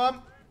 boys. Come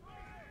on.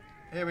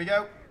 Here we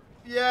go.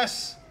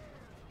 Yes.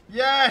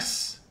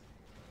 Yes.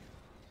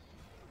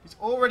 It's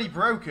already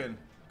broken.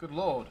 Good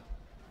lord.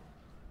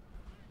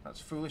 That's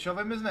foolish of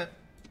him, isn't it?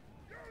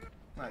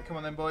 Right, come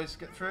on then, boys.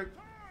 Get through.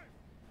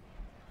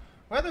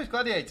 Where do those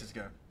gladiators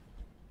go?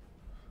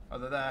 Oh,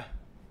 they're there.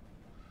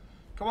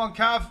 Come on,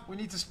 Cav. We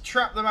need to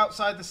trap them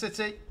outside the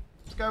city.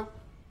 Let's go.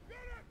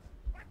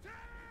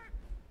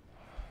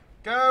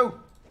 Go.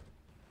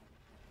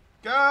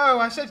 Go.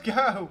 I said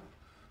go.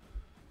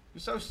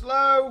 You're so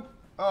slow.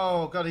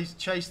 Oh, God, he's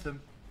chased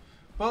them.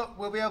 But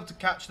we'll be able to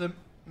catch them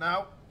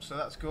now, so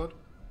that's good.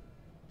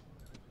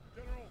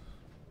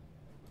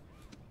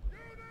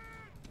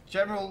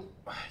 General,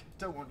 I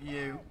don't want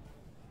you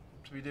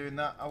to be doing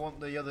that. I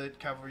want the other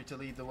cavalry to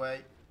lead the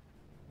way.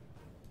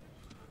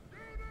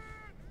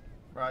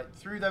 Right,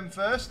 through them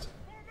first.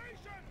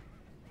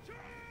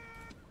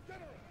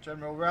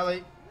 General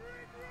rally.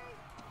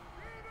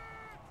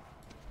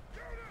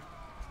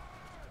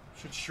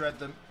 Should shred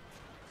them.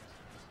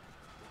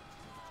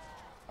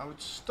 I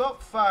would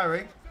stop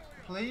firing,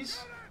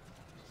 please.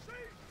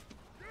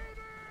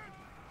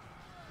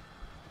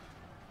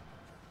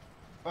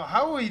 Oh,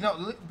 how are we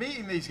not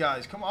beating these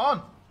guys? Come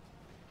on.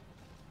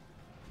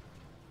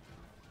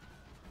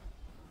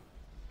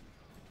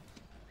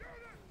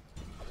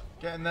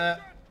 Get in there.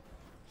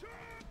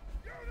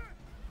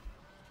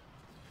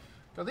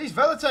 God, these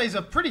velites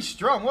are pretty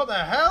strong. What the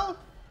hell?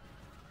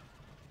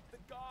 The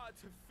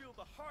gods have filled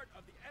the heart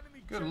of the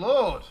enemy. Good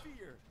lord.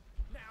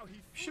 Now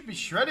he Should be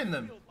shredding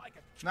them.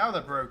 Now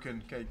they're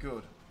broken. Okay,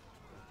 good.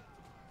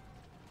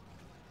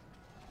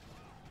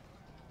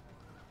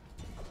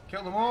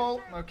 Kill them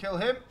all. No, kill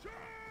him.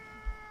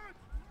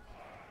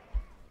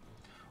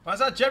 Why does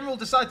that general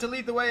decide to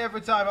lead the way every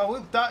time? I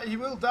will die. He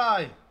will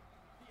die.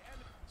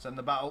 Send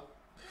the battle.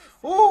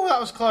 Oh, that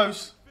was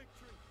close.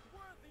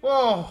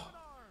 Whoa.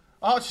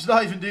 Archer's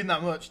not even doing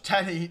that much.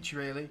 10 each,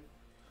 really.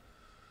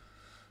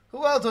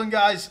 Well done,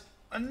 guys.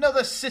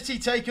 Another city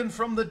taken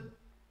from the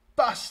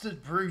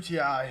bastard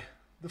Brutii.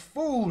 The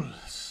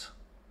fools.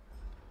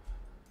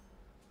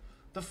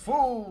 The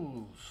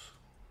fools.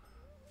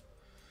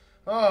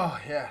 Oh,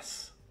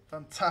 yes.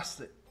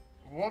 Fantastic.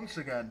 Once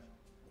again.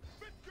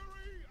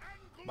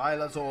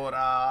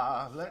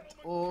 Bylazora. Let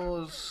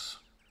us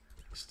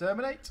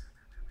exterminate.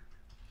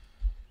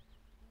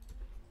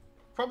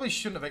 Probably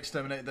shouldn't have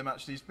exterminated them,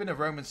 actually. It's been a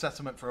Roman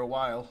settlement for a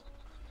while.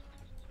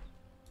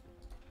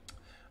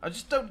 I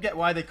just don't get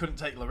why they couldn't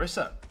take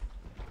Larissa.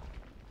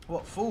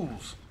 What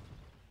fools.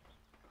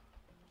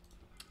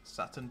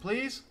 Saturn,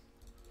 please.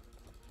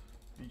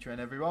 Retrain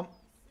everyone.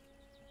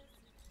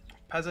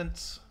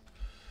 Peasants.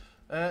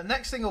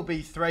 Next thing will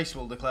be Thrace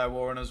will declare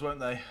war on us, won't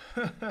they?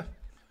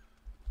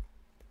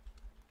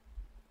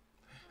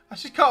 I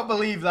just can't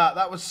believe that.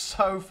 That was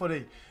so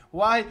funny.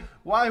 Why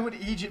would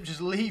Egypt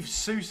just leave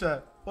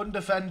Susa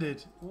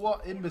undefended?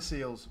 What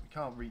imbeciles. We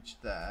can't reach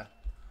there.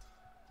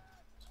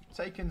 So we've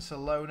taken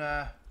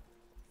Salona.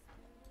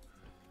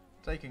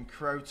 Taken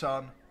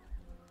Croton.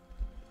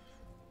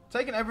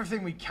 Taken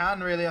everything we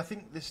can, really, I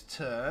think, this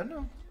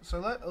turn. So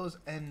let us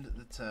end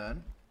the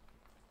turn.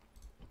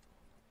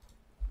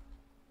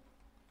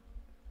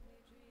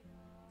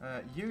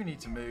 You need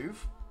to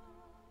move.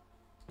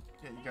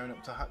 Get you going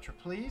up to Hatra,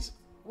 please.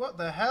 What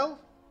the hell?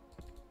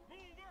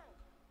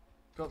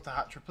 Go up to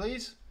Hatra,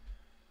 please.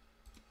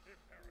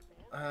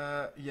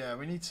 Yeah,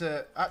 we need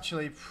to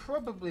actually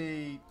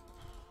probably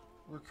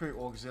recruit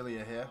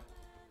Auxilia here.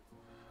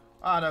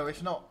 Ah, no,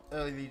 if not,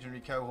 early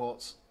legionary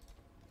cohorts.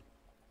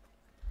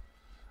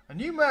 A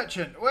new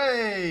merchant!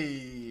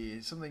 Way!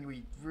 Something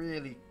we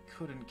really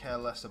couldn't care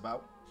less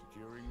about.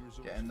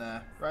 Get in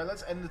there. Right,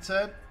 let's end the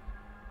turn.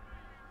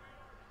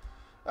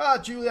 Ah,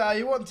 Julia,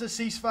 you want a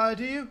ceasefire,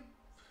 do you?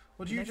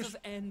 Or do you just...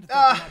 end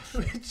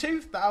the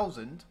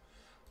 2,000?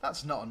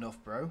 That's not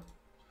enough, bro.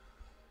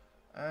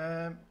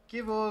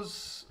 Give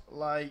us,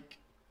 like...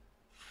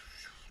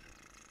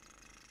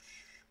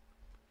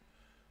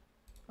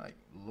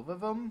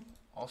 Lovavum,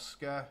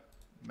 Oscar,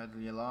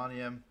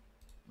 Mediolanum,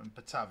 and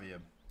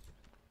Patavium.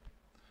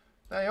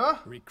 There you are.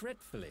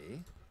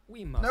 Regretfully,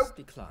 we must Nope.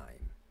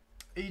 decline.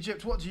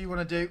 Egypt, what do you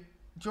want to do?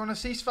 Do you want a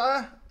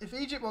ceasefire? If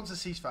Egypt wants a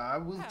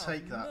ceasefire, we'll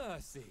take that.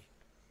 Mercy.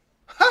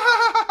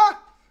 I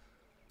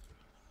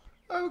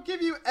will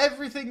give you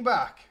everything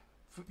back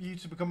for you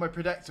to become my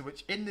protector,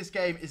 which in this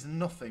game is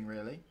nothing,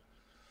 really.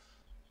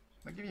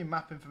 I'll give you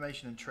map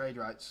information and trade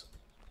rights.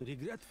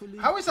 Regretfully,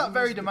 How is that we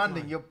very must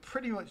demanding? decline. You're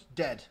pretty much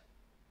dead.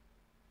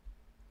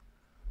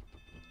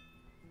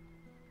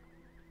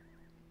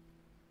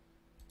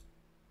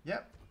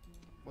 Yep.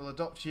 We'll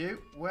adopt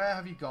you. Where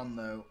have you gone,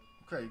 though?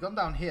 Okay, you've gone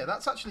down here.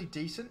 That's actually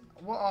decent.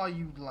 What are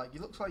you like?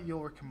 You look like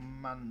you're a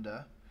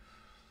commander.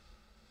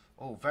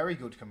 Oh, very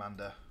good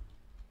commander.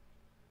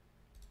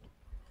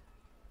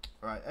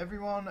 Right,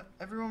 everyone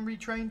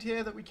retrained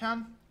here that we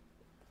can?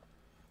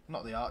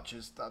 Not the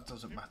archers. That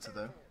doesn't matter,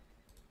 though.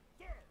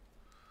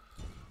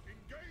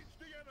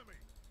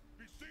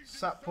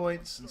 Sap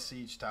points and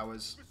siege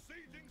towers.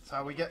 That's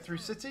how we get through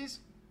cities.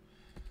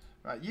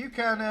 Right, you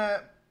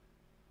can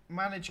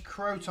manage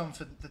Croton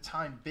for the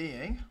time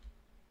being.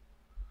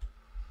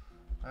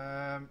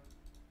 And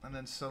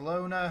then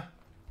Salona.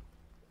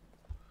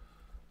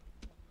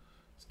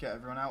 Let's get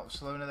everyone out of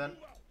Salona then.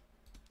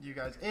 You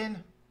guys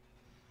in.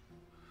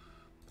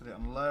 Put it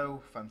on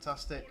low.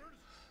 Fantastic.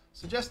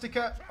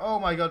 Suggestica. Oh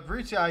my god,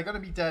 Brutii, you're going to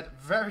be dead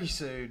very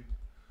soon.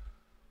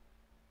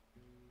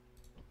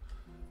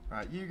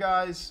 Right, you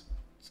guys.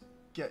 Let's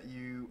get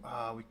you...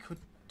 we could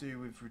do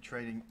with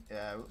retraining...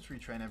 Yeah, let's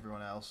retrain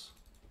everyone else.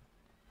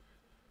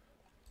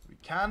 We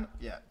can.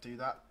 Yeah, do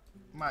that.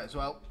 Might as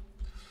well.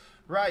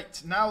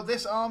 Right, now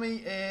this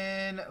army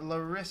in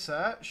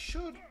Larissa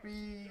should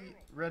be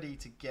ready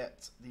to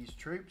get these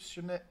troops,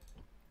 shouldn't it?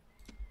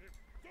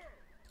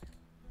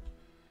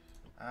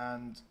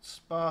 And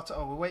Sparta...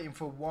 Oh, we're waiting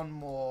for one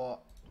more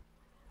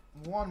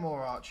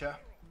archer.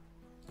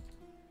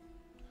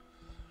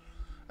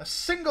 A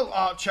single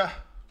archer!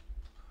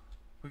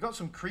 We've got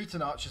some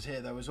Cretan archers here,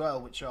 though, as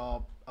well, which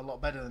are a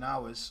lot better than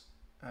ours.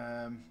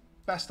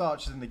 Best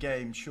archers in the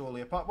game,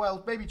 surely. Apart,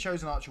 well, maybe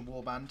Chosen Archer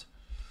Warband.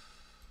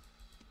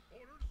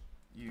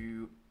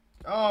 You...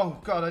 Oh,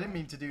 God, I didn't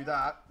mean to do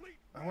that.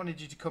 I wanted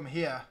you to come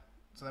here,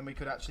 so then we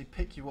could actually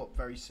pick you up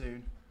very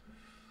soon.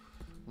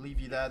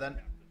 Leave you there,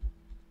 then.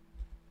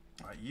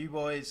 Right, you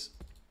boys.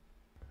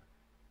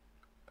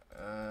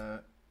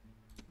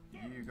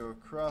 You go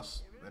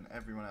across, then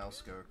everyone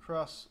else go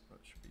across. That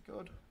should be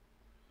good.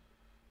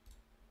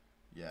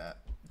 Yeah.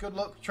 Good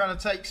luck trying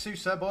to take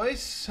Susa,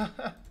 boys.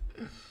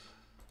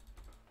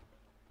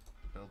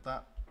 Build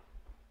that.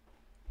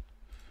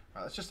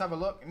 Right, let's just have a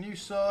look. New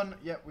Sun.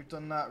 Yep, we've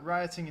done that.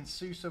 Rioting in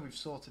Susa. We've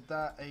sorted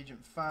that.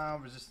 Agent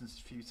found. Resistance is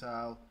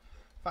futile.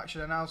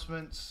 Faction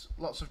announcements.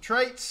 Lots of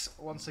traits.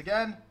 Once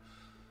again.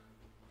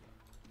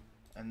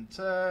 And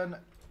turn.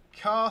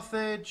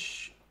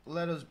 Carthage.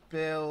 Let us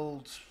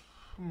build...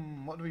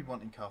 what do we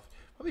want in Carthage?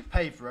 Probably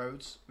paved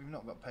roads. We've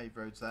not got paved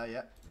roads there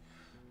yet.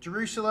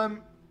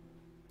 Jerusalem.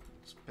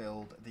 Let's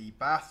build the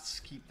baths.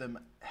 Keep them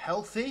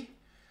healthy.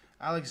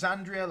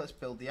 Alexandria. Let's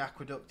build the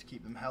aqueduct to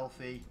keep them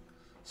healthy.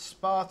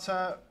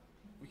 Sparta.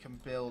 We can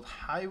build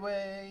highways.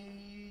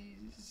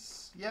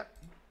 Yep.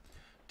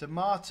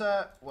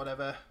 Demarta.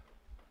 Whatever.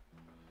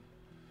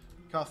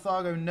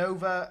 Carthago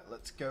Nova.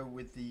 Let's go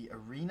with the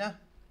arena.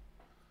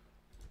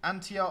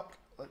 Antioch.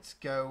 Let's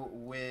go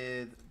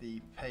with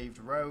the paved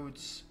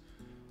roads.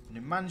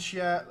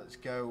 Numantia. Let's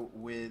go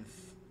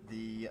with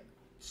the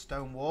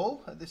stone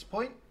wall at this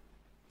point.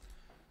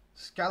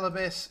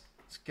 Scalabus.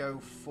 Let's go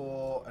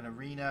for an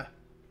arena.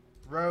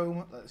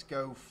 Rome. Let's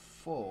go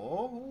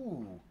for...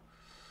 Ooh.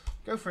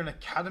 Go for an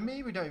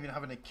academy. We don't even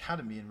have an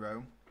academy in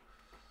Rome.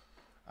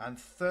 And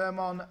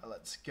Thermon,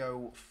 let's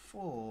go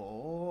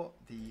for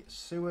the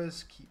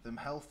sewers, keep them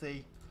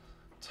healthy.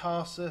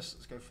 Tarsus,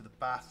 let's go for the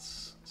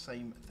baths,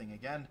 same thing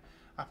again.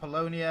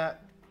 Apollonia,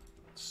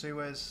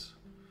 sewers.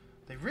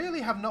 They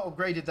really have not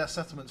upgraded their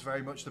settlements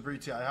very much, the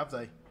Brutii, have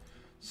they?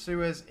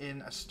 Sewers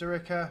in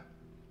Asturica.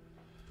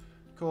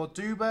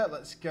 Corduba,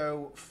 let's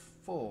go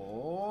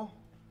for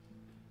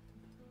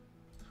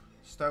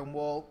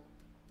Stonewall.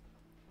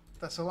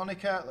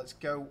 Thessalonica, let's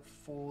go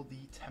for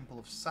the Temple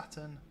of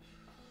Saturn.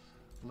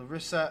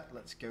 Larissa,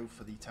 let's go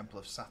for the Temple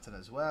of Saturn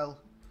as well.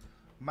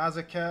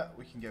 Mazaka,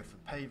 we can go for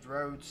paved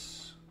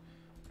roads.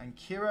 And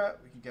Kira,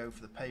 we can go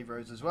for the paved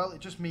roads as well.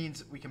 It just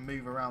means we can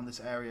move around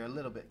this area a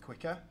little bit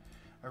quicker.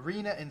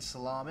 Arena in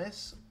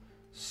Salamis.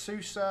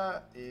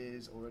 Susa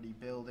is already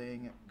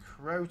building.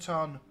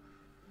 Croton,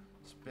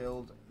 let's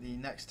build the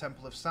next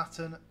Temple of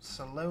Saturn.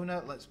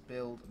 Salona, let's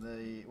build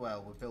the...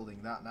 Well, we're building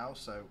that now,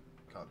 so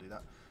can't do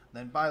that. And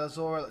then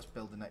Bylazora, let's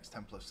build the next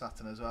Temple of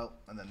Saturn as well.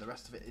 And then the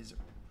rest of it is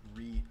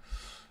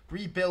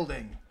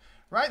rebuilding.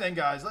 Right then,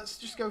 guys, let's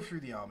just go through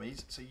the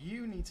armies. So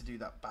you need to do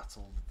that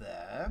battle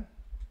there.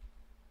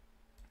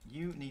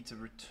 You need to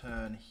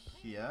return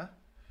here.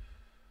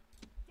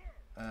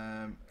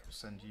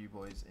 Send you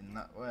boys in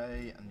that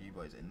way and you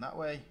boys in that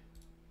way.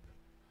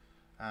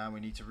 And we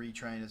need to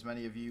retrain as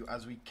many of you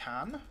as we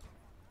can,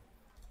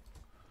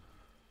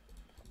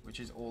 which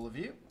is all of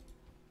you.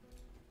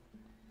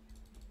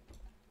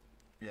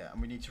 Yeah,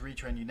 and we need to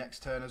retrain you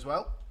next turn as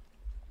well.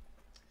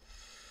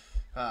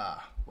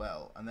 Ah,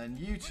 well, and then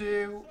you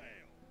two,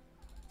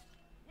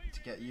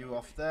 to get you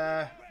off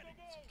there,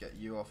 to get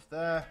you off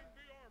there.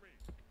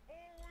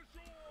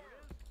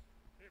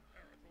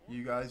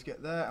 You guys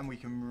get there, and we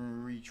can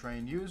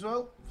retrain you as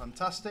well.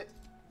 Fantastic.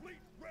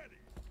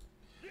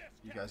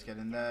 You guys get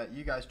in there.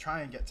 You guys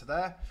try and get to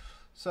there.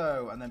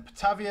 So, and then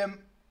Patavium,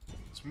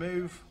 let's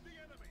move.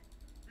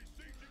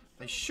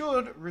 They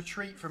should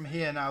retreat from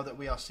here now that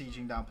we are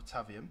sieging down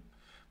Patavium.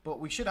 But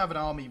we should have an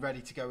army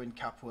ready to go in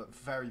Capua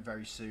very,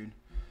 very soon.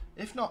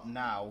 If not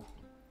now,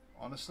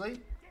 honestly.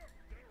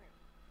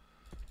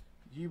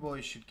 You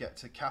boys should get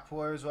to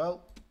Capua as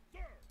well.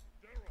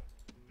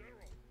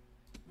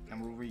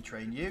 And we'll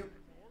retrain you.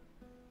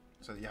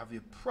 So that you have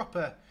your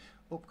proper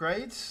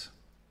upgrades.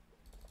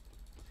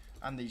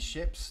 And these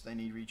ships, they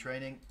need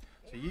retraining.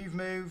 So you've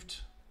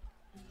moved.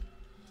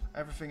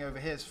 Everything over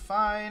here is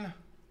fine.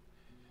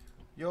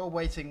 You're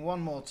waiting one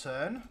more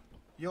turn.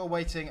 You're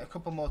waiting a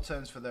couple more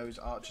turns for those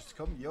archers to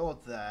come. You're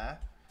there.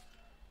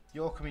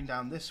 You're coming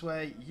down this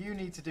way. You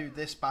need to do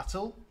this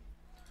battle.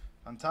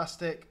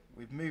 Fantastic.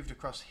 We've moved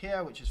across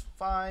here, which is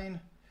fine.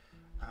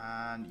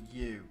 And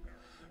you.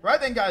 Right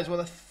then, guys.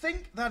 Well, I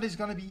think that is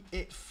going to be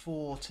it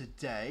for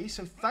today.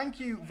 So thank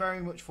you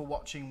very much for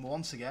watching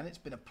once again. It's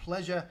been a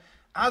pleasure,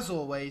 as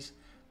always.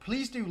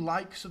 Please do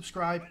like,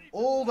 subscribe,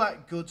 all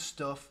that good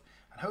stuff.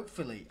 And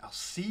hopefully, I'll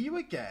see you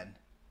again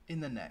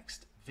in the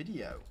next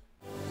video.